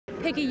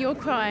Piggy, you're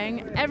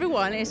crying.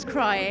 Everyone is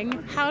crying.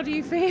 How do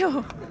you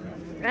feel?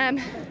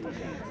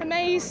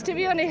 Amazed, to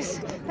be honest.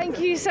 Thank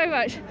you so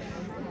much.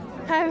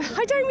 I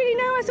don't really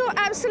know. I thought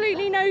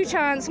absolutely no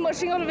chance. I'm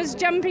watching Oliver's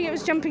jumping. It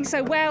was jumping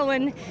so well,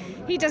 and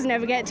he doesn't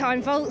ever get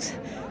time faults.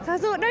 So I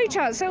thought no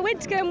chance. So I went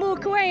to go and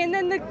walk away, and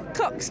then the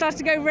clock started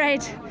to go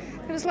red.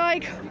 It was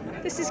like,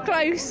 this is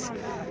close.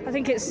 I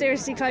think it's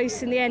seriously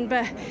close in the end,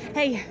 but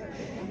hey,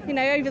 you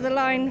know, over the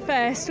line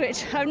first,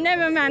 which I've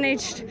never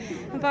managed,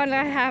 and finally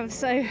I have.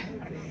 So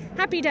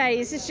happy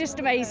days. It's just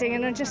amazing,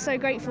 and I'm just so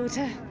grateful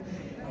to,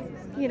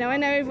 you know, I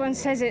know everyone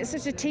says it's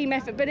such a team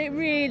effort, but it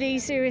really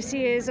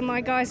seriously is, and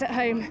my guys at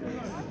home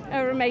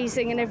are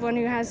amazing, and everyone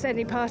who has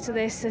any part of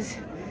this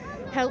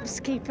helps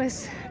keep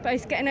us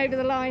both getting over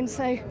the line,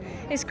 so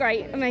it's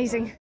great,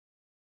 amazing.